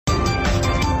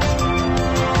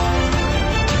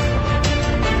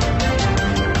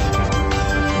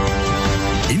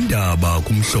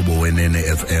Umhlobo Wenene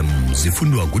FM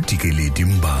zifundwa ngudikeledi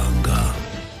Mbanga.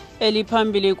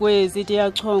 Eliphambili kwezithe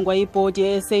yachongwa ibhodi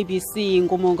ye-SABC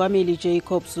ngumongameli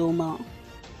Jacob Zuma.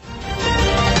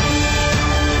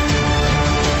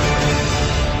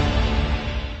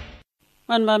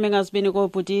 Manibame ngazibini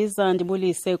kobhudiza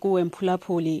ndibulise kuwe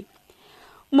mphulaphuli.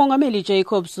 Umongameli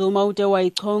Jacob Zuma ude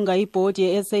wayichonga ibhodi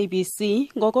ye-SABC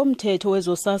ngokomthetho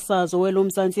wezosasazo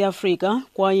weloMzantsi Afrika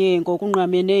kwaye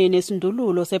ngokungqamene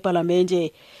nesindululo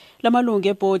sepalamente. Lamalungu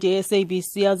ebhodi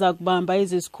ye-SABC aza kubamba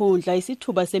izikhundla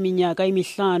isithuba seminyaka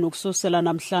emihlanu kususela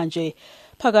namhlanje.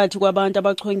 Phakathi kwabantu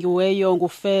abachongiweyo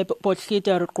nguFeb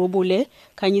Potgieter Qubule,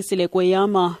 Khanyisile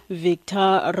Kweyama,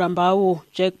 Victor Rambawu,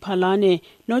 Jack Palane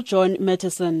noJohn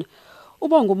Matheson.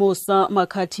 Ubongumusa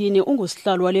Makhathini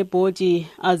ungusihlalo wale bhodi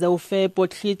aze uFeb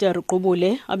Potgieter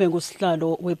Qubule abe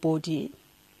ngusihlalo webhodi.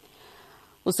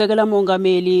 Usekela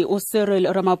mongameli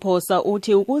uCyril Ramaphosa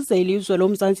uthi ukuze ilizwe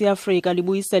loMzantsi Afrika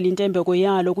libuyisele intembeko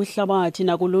yalo kwihlabathi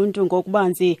nakuluntu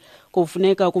ngokubanzi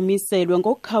kufuneka kumiselwe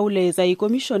ngokukhawuleza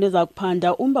ikomishoni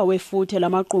ezakuphanda umba wefuthe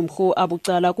lamaqumrhu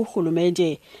abucala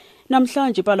kurhulumente.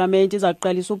 Namhlanje iParlamente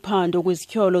izaqalisa uphando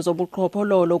kwizityholo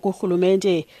zobuqhophololo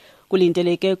kurhulumente.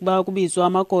 Kulindeleke kuba kubizwa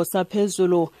amagosa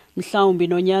aphezulu mhlawumbi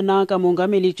nonyanaka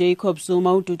mongameli Jacob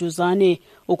Zuma ududuzane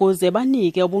ukuze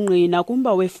banike ubungqina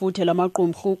kumba wefuthe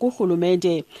lamaqumrhu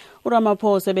kurhulumente.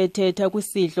 uRamaphosa bethetha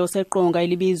kwisidlo seqonga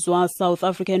elibizwa South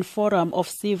African Forum of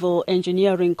Civil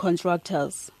Engineering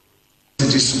Contractors.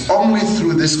 It is only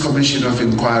through this commission of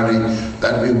inquiry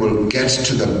that we will get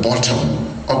to the bottom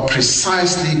of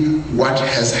precisely what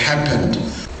has happened,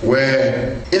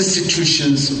 where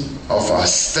institutions of our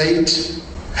state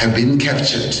have been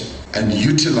captured and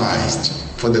utilized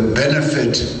for the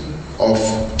benefit of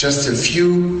just a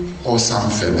few or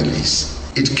some families.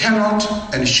 It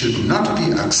cannot and should not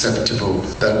be acceptable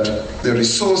that the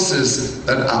resources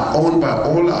that are owned by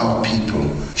all our people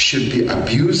should be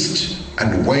abused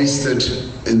and wasted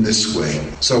in this way.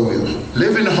 So we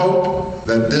live in hope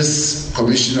that this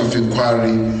commission of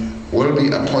inquiry will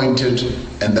be appointed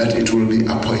and that it will be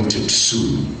appointed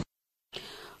soon.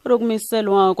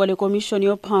 Ukumiselwa kwale komishoni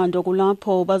yophando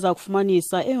kulapho baza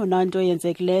kufumanisa eyona nto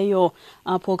yenzekileyo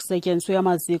apho kusetyenziswe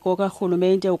amaziko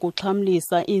karhulumente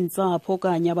ukuxhamlisa iintsapho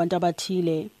okanye abantu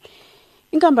abathile.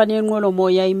 Inkampani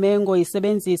yenqwelomoya iMengo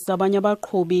isebenzisa abanye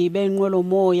abaqhubi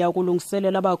benqwelomoya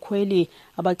ukulungiselela abakhweli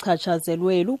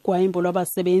abachatshazelwe lugwayimbo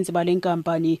lwabasebenzi bale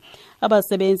nkampani.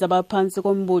 Abasebenzi abaphantsi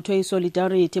kombutho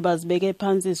iSolidarity bazibeke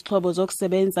phantsi izixhobo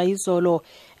zokusebenza izolo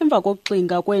emva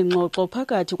kokuxinga kweengxoxo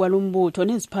phakathi kwalumbutho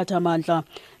neziphathamandla.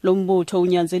 Lo mbutho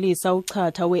unyanzelisa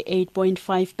uchatha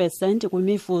we-8.5%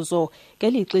 kwimivuzo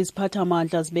ngelixa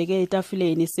iziphathamandla zibeke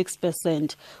etafileni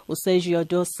 6%. uSergio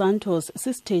dos Santos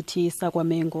sisithethi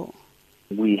sakwaMengo.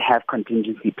 We have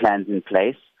contingency plans in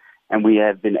place and we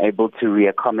have been able to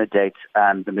reaccommodate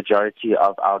the majority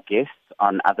of our guests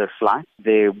on other flights.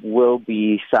 There will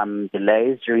be some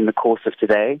delays during the course of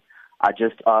today. I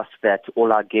just ask that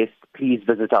all our guests please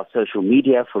visit our social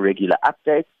media for regular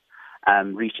updates.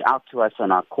 Reach out to us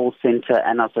on our call center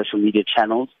and our social media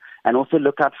channels, and also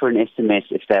look out for an SMS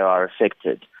if they are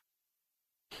affected.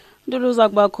 Nduluza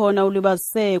kuba khona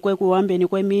ulibazisekwe kuhambeni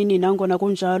kwemini nangona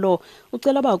kunjalo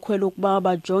ucela abakhweli ukuba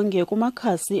bajonge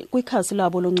kwikhasi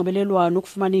labo lonxibelelwano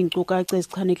ukufumana iinkcukacha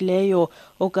ezichanekileyo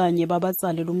okanye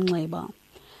babatsalela umnxeba.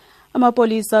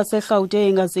 Amapolisa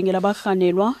aseGauteng azingela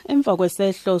abarhanelwa emva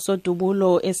kwesehlo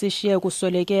sodubulo esishiye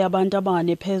kusweleke abantu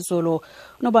abane phezulu.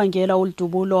 Unobangela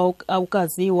oludubulo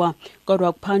awukaziwa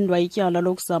kodwa kuphandwa ityala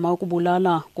lokuzama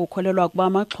ukubulala. Kukholelwa kuba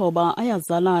amaxhoba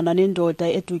ayazalana nendoda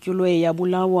edutyulwe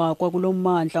yabulawa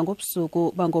kwakulommandla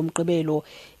ngobusuku bangomgqibelo.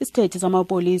 Isithethi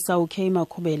samapolisa uKay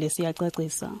Makhubele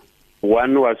siyacacisa.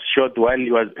 One was shot while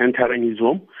he was entering his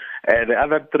home. The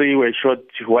other three were shot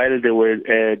while they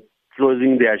were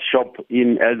closing their shop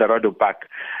in El Dorado Park.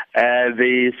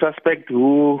 The suspect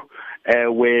who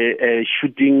were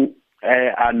shooting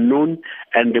are known,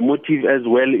 and the motive as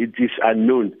well, it is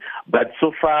unknown. But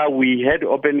so far we had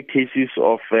open cases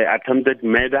of attempted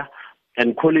murder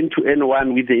and calling to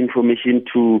anyone with the information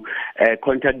to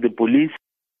contact the police.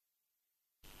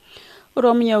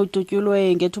 uRomya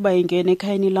udutyulwe ngethuba ingene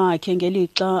ekhayeni lakhe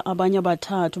ngelixa abanye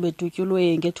abathathu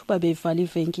bedutyulwe ngethuba bevala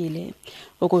ivenkile.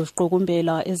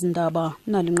 Ukuziqukumbela ezindaba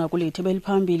nalinqaku lethu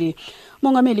beliphambili.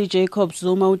 Mongameli Jacob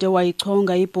Zuma ude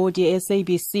wayichonga ibhodi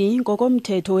ye-SABC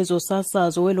ngokomthetho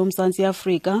wezosasazo weloMzantsi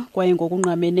Afrika kwaye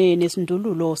ngokungqamene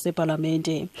nesindululo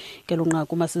sepalamente. Ngelo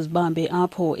nqaku masizibambe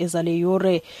apho ezale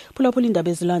yure phulaphula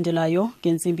indaba ezilandelayo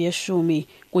ngentsimbi ye-10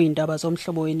 kwiindaba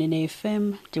zomhlobo wenene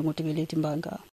FM. Ndingudikeledi Mbanga.